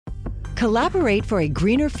Collaborate for a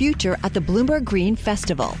greener future at the Bloomberg Green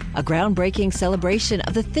Festival, a groundbreaking celebration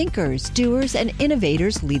of the thinkers, doers, and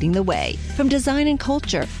innovators leading the way. From design and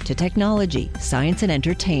culture to technology, science, and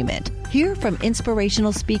entertainment. Hear from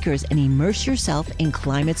inspirational speakers and immerse yourself in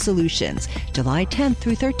climate solutions. July 10th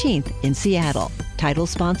through 13th in Seattle. Title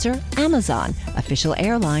sponsor, Amazon. Official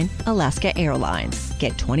airline, Alaska Airlines.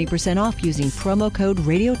 Get 20% off using promo code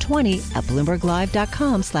Radio20 at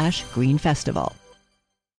BloombergLive.com/Green Festival.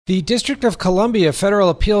 The District of Columbia Federal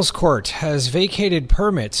Appeals Court has vacated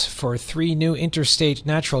permits for 3 new interstate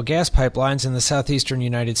natural gas pipelines in the southeastern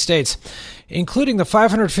United States, including the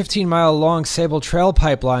 515-mile-long Sabal Trail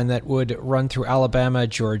pipeline that would run through Alabama,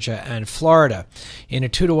 Georgia, and Florida. In a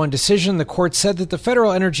 2-1 decision, the court said that the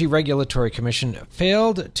Federal Energy Regulatory Commission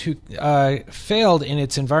failed in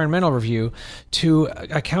its environmental review to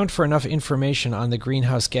account for enough information on the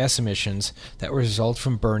greenhouse gas emissions that result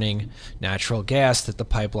from burning natural gas that the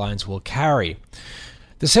pipelines will carry.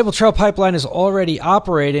 The Sabal Trail pipeline is already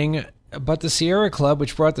operating, but the Sierra Club,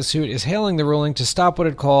 which brought the suit, is hailing the ruling to stop what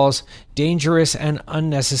it calls dangerous and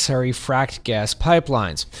unnecessary fracked gas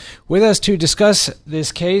pipelines. With us to discuss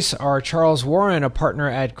this case are Charles Warren, a partner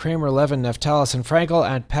at Kramer, Levin, Naftalis & Frankel,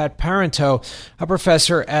 and Pat Parenteau, a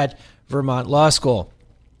professor at Vermont Law School.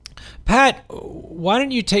 Pat, why don't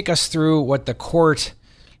you take us through what the court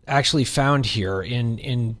actually found here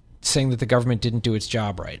in saying that the government didn't do its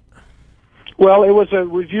job right? Well, it was a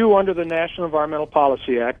review under the National Environmental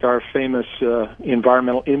Policy Act, our famous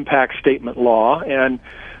environmental impact statement law, and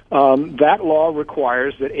that law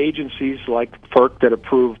requires that agencies like FERC that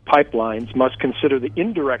approve pipelines must consider the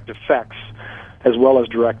indirect effects as well as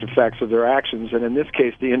direct effects of their actions. And in this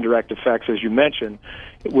case, the indirect effects, as you mentioned,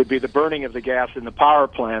 it would be the burning of the gas in the power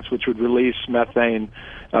plants, which would release methane,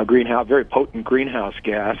 very potent greenhouse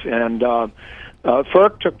gas. And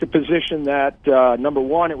FERC took the position that, number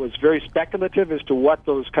one, it was very speculative as to what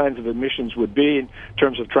those kinds of emissions would be in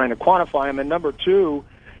terms of trying to quantify them. And number two,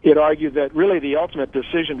 it argued that really the ultimate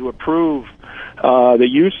decision to approve the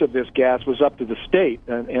use of this gas was up to the state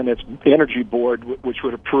and its energy board, which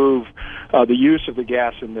would approve the use of the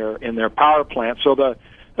gas in their power plant. So the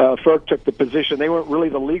FERC took the position they weren't really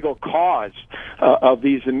the legal cause of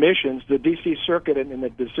these emissions. The D.C. Circuit, in the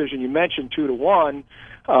decision you mentioned, 2-1,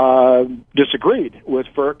 disagreed with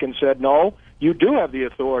FERC and said, no, you do have the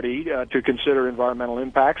authority to consider environmental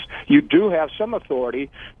impacts. You do have some authority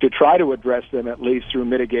to try to address them, at least through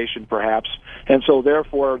mitigation, perhaps. And so,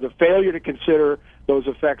 therefore, the failure to consider those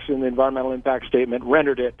effects in the environmental impact statement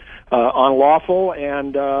rendered it unlawful,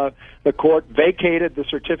 and the court vacated the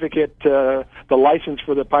certificate, the license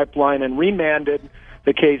for the pipeline, and remanded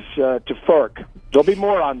the case to FERC. There'll be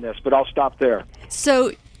more on this, but I'll stop there.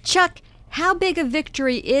 So, Chuck, how big a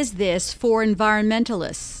victory is this for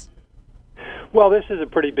environmentalists? Well, this is a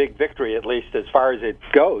pretty big victory, at least as far as it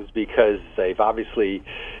goes, because they've obviously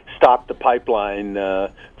stopped the pipeline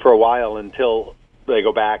for a while until they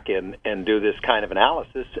go back and do this kind of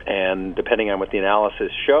analysis. And depending on what the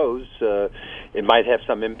analysis shows, it might have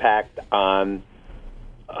some impact on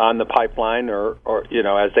the pipeline or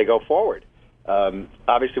as they go forward.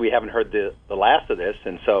 Obviously, we haven't heard the last of this,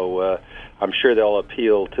 and so I'm sure they'll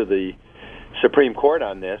appeal to the Supreme Court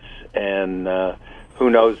on this, and who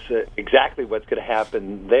knows exactly what's going to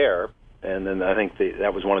happen there. And then I think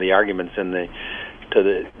that was one of the arguments to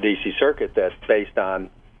the D.C. Circuit, that based on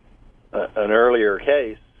an earlier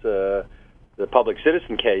case, the public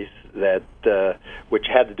citizen case, that which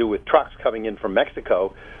had to do with trucks coming in from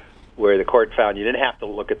Mexico, where the court found you didn't have to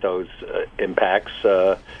look at those impacts.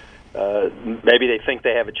 Maybe they think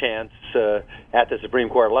they have a chance at the Supreme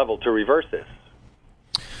Court level to reverse this.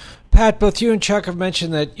 Pat, both you and Chuck have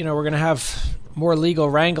mentioned that we're going to have more legal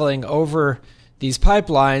wrangling over these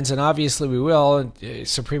pipelines, and obviously we will.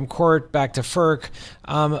 Supreme Court back to FERC.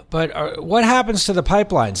 But what happens to the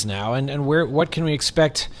pipelines now, and what can we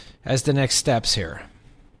expect as the next steps here?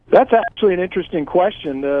 That's actually an interesting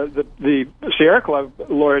question. The Sierra Club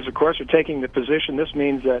lawyers, of course, are taking the position this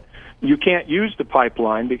means that you can't use the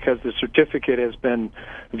pipeline because the certificate has been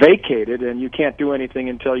vacated, and you can't do anything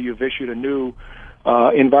until you've issued a new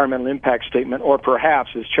environmental impact statement, or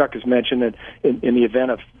perhaps, as Chuck has mentioned, in the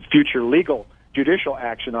event of future legal judicial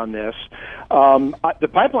action on this. The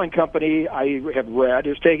pipeline company, I have read,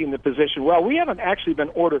 is taking the position, well, we haven't actually been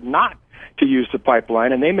ordered not to use the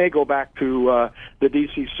pipeline, and they may go back to the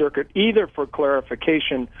D.C. Circuit either for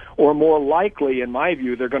clarification or, more likely, in my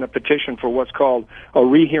view, they're going to petition for what's called a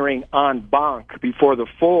rehearing en banc before the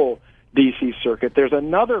full D.C. Circuit. There's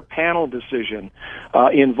another panel decision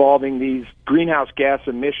involving these greenhouse gas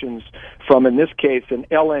emissions from, in this case, an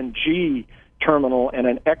LNG terminal and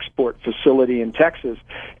an export facility in Texas.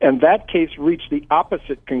 And that case reached the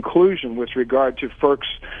opposite conclusion with regard to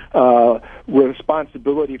FERC's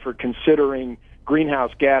responsibility for considering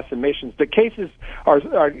greenhouse gas emissions. The cases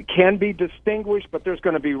can be distinguished, but there's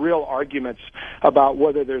going to be real arguments about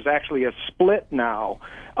whether there's actually a split now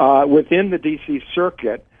within the D.C.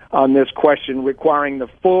 Circuit on this question, requiring the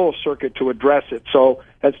full circuit to address it. So,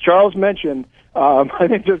 as Charles mentioned, I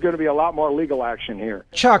think there's going to be a lot more legal action here.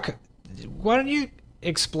 Chuck, why don't you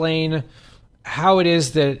explain how it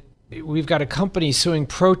is that we've got a company suing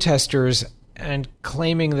protesters and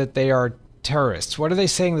claiming that they are terrorists? What are they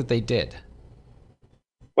saying that they did?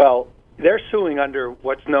 Well, they're suing under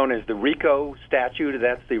what's known as the RICO statute.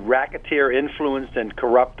 That's the Racketeer Influenced and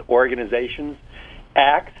Corrupt Organizations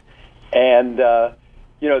Act. And,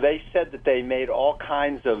 they said that they made all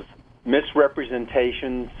kinds of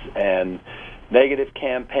misrepresentations and negative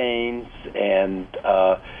campaigns, and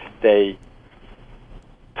they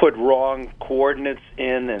put wrong coordinates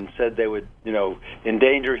in and said they would,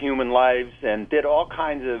 endanger human lives, and did all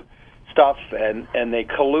kinds of stuff, and they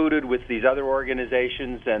colluded with these other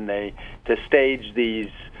organizations, and to stage these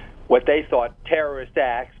what they thought terrorist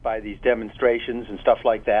acts by these demonstrations and stuff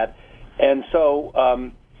like that. And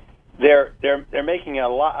so they're making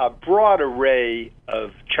a broad array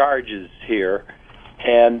of charges here,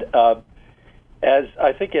 and as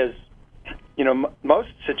most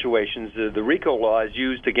situations, the RICO law is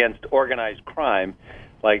used against organized crime,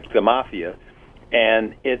 like the mafia,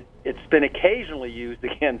 and it's been occasionally used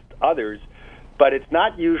against others, but it's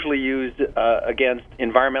not usually used against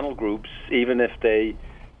environmental groups, even if they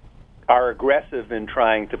are aggressive in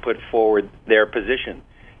trying to put forward their position.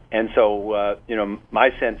 And so, my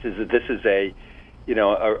sense is that this is a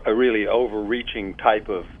really overreaching type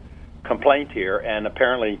of complaint here, and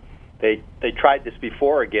apparently they tried this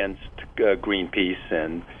before against Greenpeace,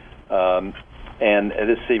 and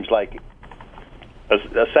this seems like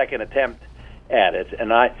a second attempt at it.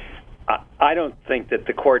 And I don't think that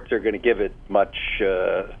the courts are going to give it much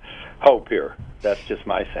hope here. That's just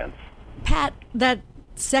my sense. Pat,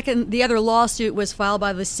 the other lawsuit was filed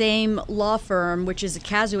by the same law firm, which is a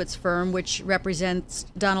Kazowitz firm, which represents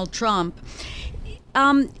Donald Trump.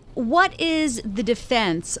 What is the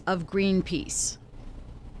defense of Greenpeace?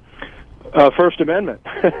 First Amendment.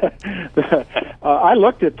 I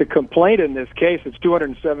looked at the complaint in this case. It's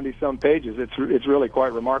 270-some pages. It's really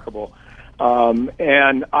quite remarkable.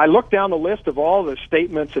 And I looked down the list of all the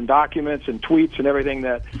statements and documents and tweets and everything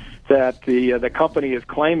that the company is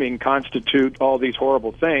claiming constitute all these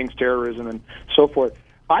horrible things, terrorism and so forth.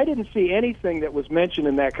 I didn't see anything that was mentioned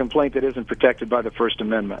in that complaint that isn't protected by the First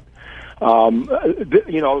Amendment.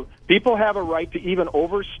 People have a right to even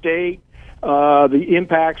overstate the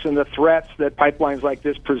impacts and the threats that pipelines like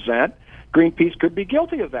this present. Greenpeace could be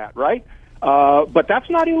guilty of that, right? But that's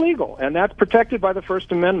not illegal, and that's protected by the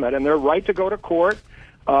First Amendment, and their right to go to court,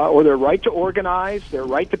 or their right to organize, their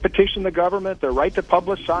right to petition the government, their right to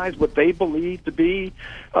publicize what they believe to be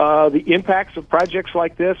the impacts of projects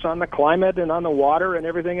like this on the climate and on the water and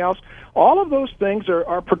everything else. All of those things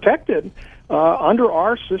are protected under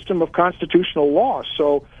our system of constitutional law.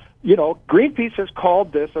 So, Greenpeace has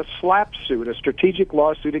called this a SLAPP suit, a strategic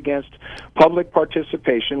lawsuit against public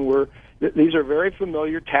participation, where these are very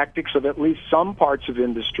familiar tactics of at least some parts of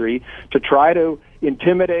industry to try to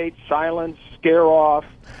intimidate, silence, scare off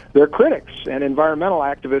their critics and environmental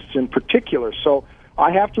activists in particular. So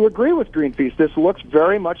I have to agree with Greenpeace. This looks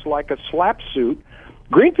very much like a SLAPP suit.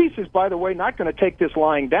 Greenpeace is, by the way, not going to take this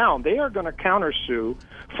lying down. They are going to countersue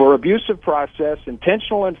for abusive process,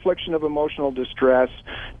 intentional infliction of emotional distress,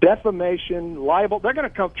 defamation, libel. They're going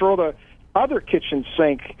to come throw the other kitchen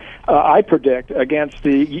sink, I predict, against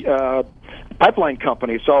the pipeline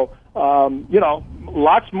company. So,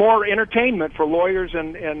 lots more entertainment for lawyers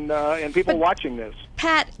and people watching this.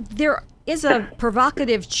 Pat, there is a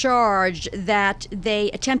provocative charge that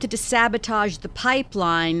they attempted to sabotage the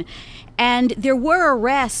pipeline, and there were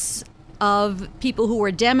arrests of people who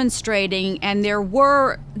were demonstrating, and there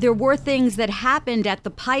were things that happened at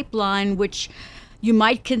the pipeline which you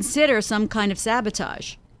might consider some kind of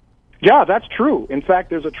sabotage. Yeah, that's true. In fact,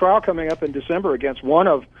 there's a trial coming up in December against one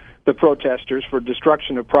of the protesters for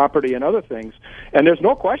destruction of property and other things. And there's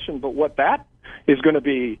no question but what that is going to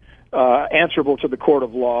be answerable to the court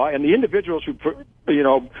of law. And the individuals who,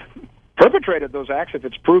 perpetrated those acts, if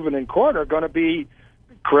it's proven in court, are going to be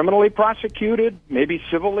criminally prosecuted, maybe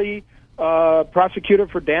civilly prosecuted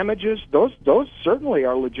for damages. Those certainly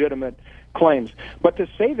are legitimate claims. But to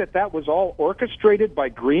say that that was all orchestrated by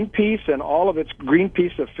Greenpeace and all of its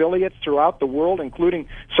Greenpeace affiliates throughout the world, including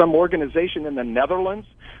some organization in the Netherlands,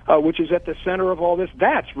 which is at the center of all this,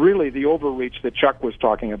 that's really the overreach that Chuck was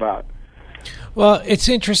talking about. Well, it's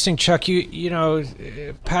interesting, Chuck. You know,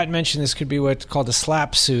 Pat mentioned this could be what's called a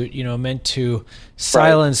slap suit, you know, meant to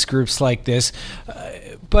silence groups like this.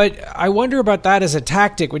 But I wonder about that as a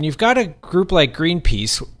tactic when you've got a group like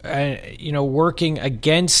Greenpeace, you know, working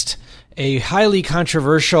against a highly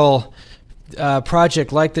controversial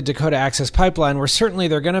project like the Dakota Access Pipeline, where certainly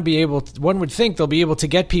they're going to be able to, one would think they'll be able to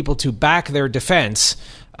get people to back their defense.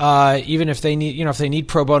 Even if they need, you know, if they need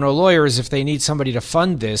pro bono lawyers, if they need somebody to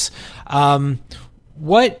fund this,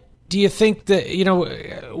 what do you think that, you know,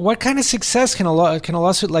 what kind of success can a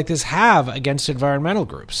lawsuit like this have against environmental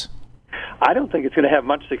groups? I don't think it's going to have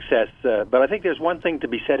much success, but I think there's one thing to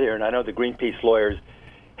be said here, and I know the Greenpeace lawyers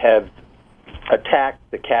have attacked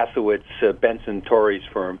the Kasowitz Benson Torres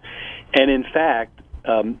firm, and in fact,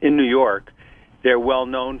 in New York, they're well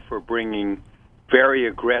known for bringing very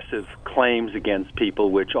aggressive claims against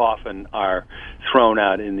people, which often are thrown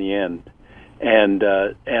out in the end. And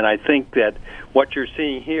I think that what you're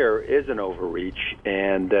seeing here is an overreach,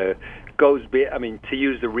 and goes. I mean, to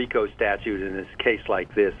use the RICO statute in this case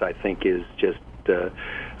like this, I think is just a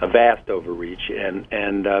vast overreach,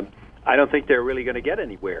 and I don't think they're really going to get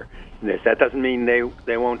anywhere in this. That doesn't mean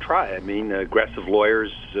they won't try. I mean, aggressive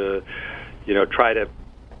lawyers, you know, try to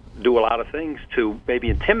do a lot of things to maybe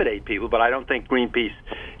intimidate people, but I don't think Greenpeace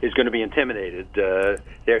is going to be intimidated.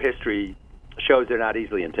 Their history shows they're not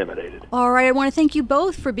easily intimidated. All right, I want to thank you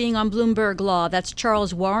both for being on Bloomberg Law. That's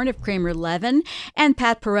Charles Warren of Kramer Levin and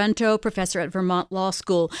Pat Parento, professor at Vermont Law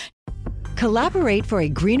School. Collaborate for a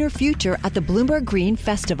greener future at the Bloomberg Green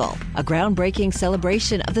Festival, a groundbreaking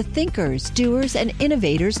celebration of the thinkers, doers, and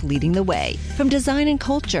innovators leading the way. From design and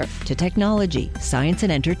culture to technology, science,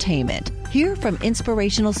 and entertainment. Hear from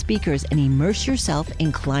inspirational speakers and immerse yourself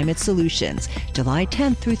in climate solutions. July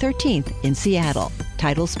 10th through 13th in Seattle.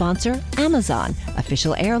 Title sponsor, Amazon.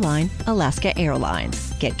 Official airline, Alaska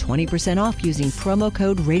Airlines. Get 20% off using promo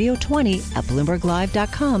code RADIO20 at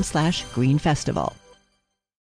BloombergLive.com/Green Festival.